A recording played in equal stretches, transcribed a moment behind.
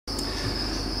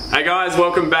Hey guys,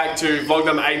 welcome back to vlog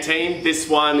number 18. This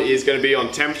one is going to be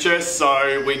on temperature.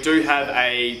 So we do have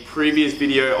a previous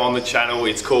video on the channel.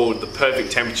 It's called the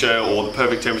perfect temperature or the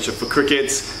perfect temperature for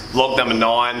crickets, vlog number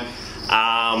 9.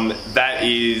 That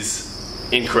is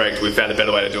incorrect. We found a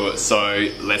better way to do it. So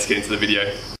let's get into the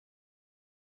video.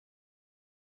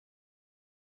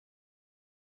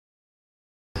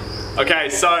 Okay,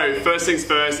 so first things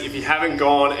first, if you haven't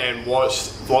gone and watched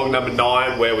vlog number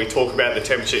 9 where we talk about the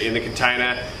temperature in the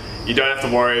container, you don't have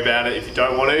to worry about it if you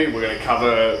don't want to. We're going to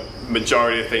cover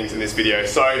majority of things in this video.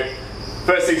 So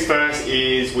first things first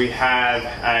is we have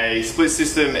a split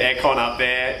system aircon up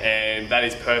there, and that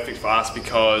is perfect for us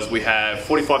because we have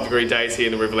 45-degree days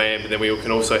here in the Riverland, but then we can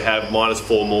also have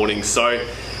 -4 mornings. So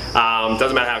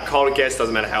doesn't matter how cold it gets,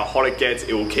 doesn't matter how hot it gets,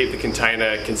 it will keep the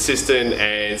container consistent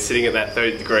and sitting at that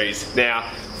 30 degrees. Now,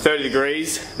 30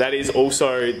 degrees, that is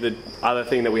also the other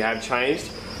thing that we have changed.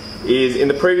 Is in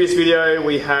the previous video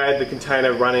we had the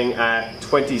container running at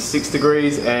 26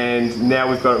 degrees and now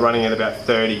we've got it running at about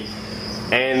 30.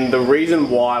 And the reason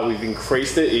why we've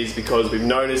increased it is because we've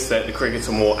noticed that the crickets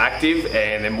are more active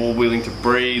and they're more willing to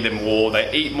breathe, they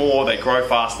eat more, they grow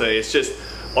faster. It's just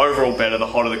overall better the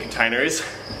hotter the container is.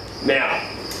 Now,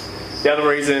 the other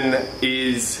reason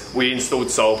is we installed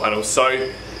solar panels. So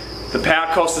the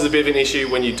power cost is a bit of an issue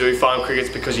when you do farm crickets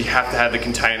because you have to have the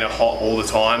container hot all the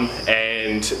time.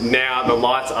 And now the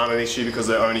lights aren't an issue because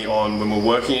they're only on when we're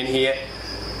working in here.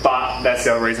 But that's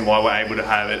the other reason why we're able to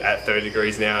have it at 30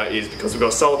 degrees now is because we've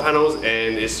got solar panels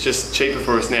and it's just cheaper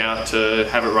for us now to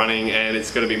have it running, and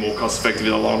it's going to be more cost effective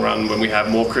in the long run when we have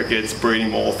more crickets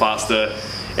breeding more faster.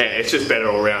 And it's just better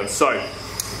all around. So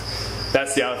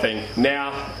that's the other thing.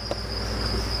 Now,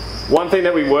 one thing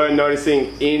that we were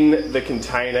noticing in the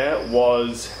container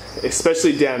was,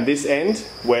 especially down this end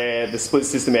where the split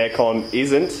system aircon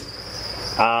isn't,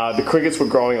 the crickets were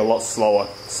growing a lot slower.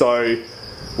 So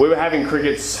we were having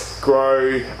crickets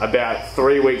grow about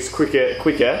 3 weeks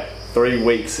quicker,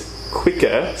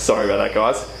 sorry about that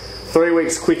guys, 3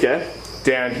 weeks quicker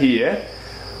down here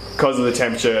because of the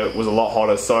temperature was a lot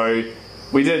hotter. So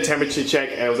we did a temperature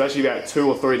check and it was actually about 2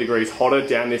 or 3 degrees hotter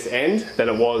down this end than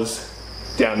it was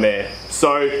down there.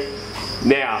 So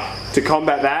now, to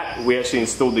combat that, we actually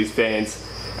installed these fans.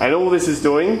 And all this is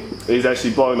doing is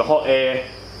actually blowing the hot air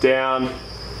down,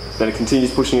 then it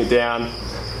continues pushing it down.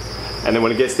 And then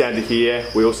when it gets down to here,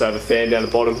 we also have a fan down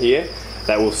the bottom here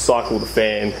that will cycle the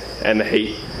fan and the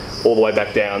heat all the way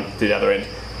back down to the other end.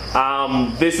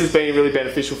 This has been really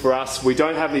beneficial for us. We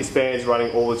don't have these fans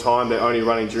running all the time, they're only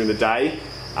running during the day.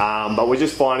 But we're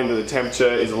just finding that the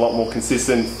temperature is a lot more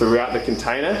consistent throughout the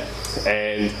container,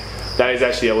 and that is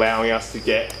actually allowing us to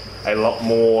get a lot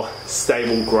more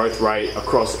stable growth rate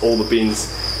across all the bins.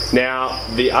 Now,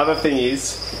 the other thing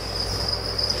is,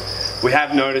 we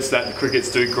have noticed that the crickets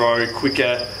do grow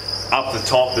quicker up the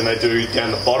top than they do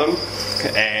down the bottom,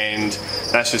 and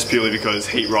that's just purely because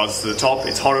heat rises to the top.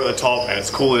 It's hotter at the top and it's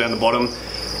cooler down the bottom.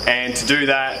 And to do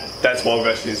that, that's why we've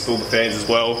actually installed the fans as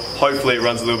well. Hopefully it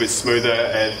runs a little bit smoother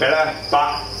and better,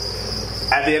 but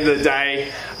at the end of the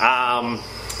day,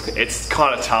 it's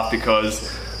kind of tough because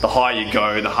the higher you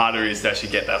go, the harder it is to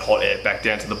actually get that hot air back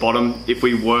down to the bottom. If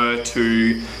we were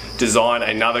to design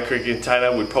another cricket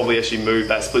container, we'd probably actually move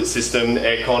that split system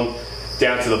aircon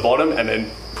down to the bottom and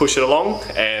then push it along,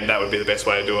 and that would be the best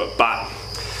way to do it. But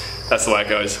that's the way it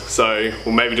goes. So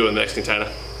we'll maybe do it in the next container.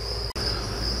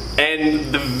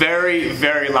 And the very,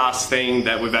 very last thing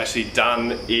that we've actually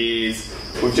done is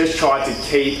we've just tried to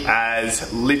keep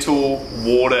as little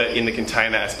water in the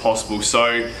container as possible.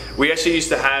 So we actually used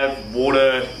to have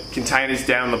water containers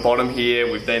down the bottom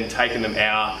here. We've then taken them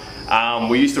out.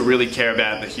 We used to really care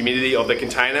about the humidity of the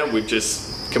container. We've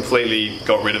just completely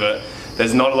got rid of it.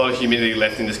 There's not a lot of humidity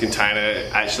left in this container.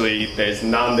 Actually, there's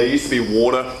none. There used to be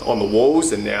water on the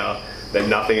walls and now there's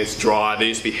nothing. It's dry. There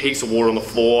used to be heaps of water on the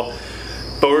floor.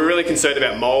 But we're really concerned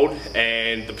about mold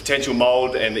and the potential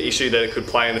mold and the issue that it could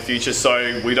play in the future,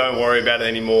 so we don't worry about it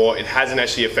anymore. It hasn't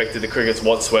actually affected the crickets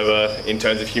whatsoever in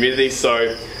terms of humidity,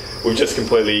 so we've just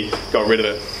completely got rid of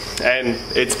it. And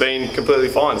it's been completely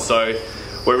fine, so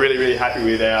we're really, really happy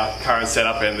with our current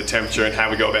setup and the temperature and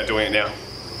how we go about doing it now.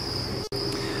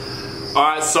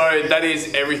 Alright, so that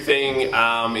is everything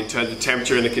in terms of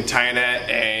temperature in the container,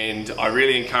 and I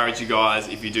really encourage you guys,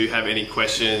 if you do have any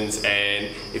questions and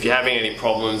if you're having any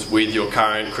problems with your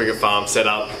current cricket farm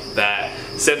setup, that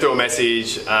send through a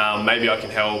message. Maybe I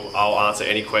can help. I'll answer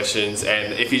any questions,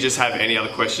 and if you just have any other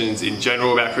questions in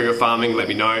general about cricket farming, let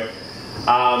me know.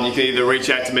 You can either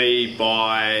reach out to me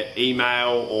by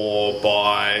email or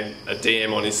by a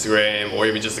DM on Instagram or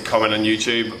even just a comment on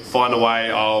YouTube. Find a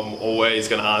way. I'm always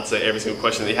going to answer every single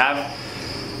question that you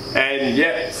have. And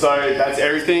yeah, so that's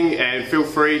everything, and feel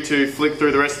free to flick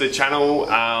through the rest of the channel.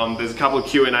 There's a couple of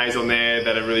Q&As on there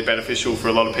that are really beneficial for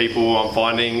a lot of people, I'm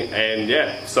finding. And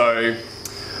yeah, so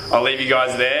I'll leave you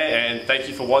guys there, and thank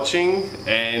you for watching,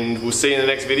 and we'll see you in the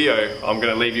next video. I'm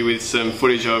going to leave you with some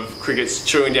footage of crickets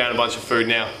chewing down a bunch of food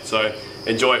now, so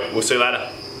enjoy. We'll see you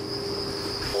later.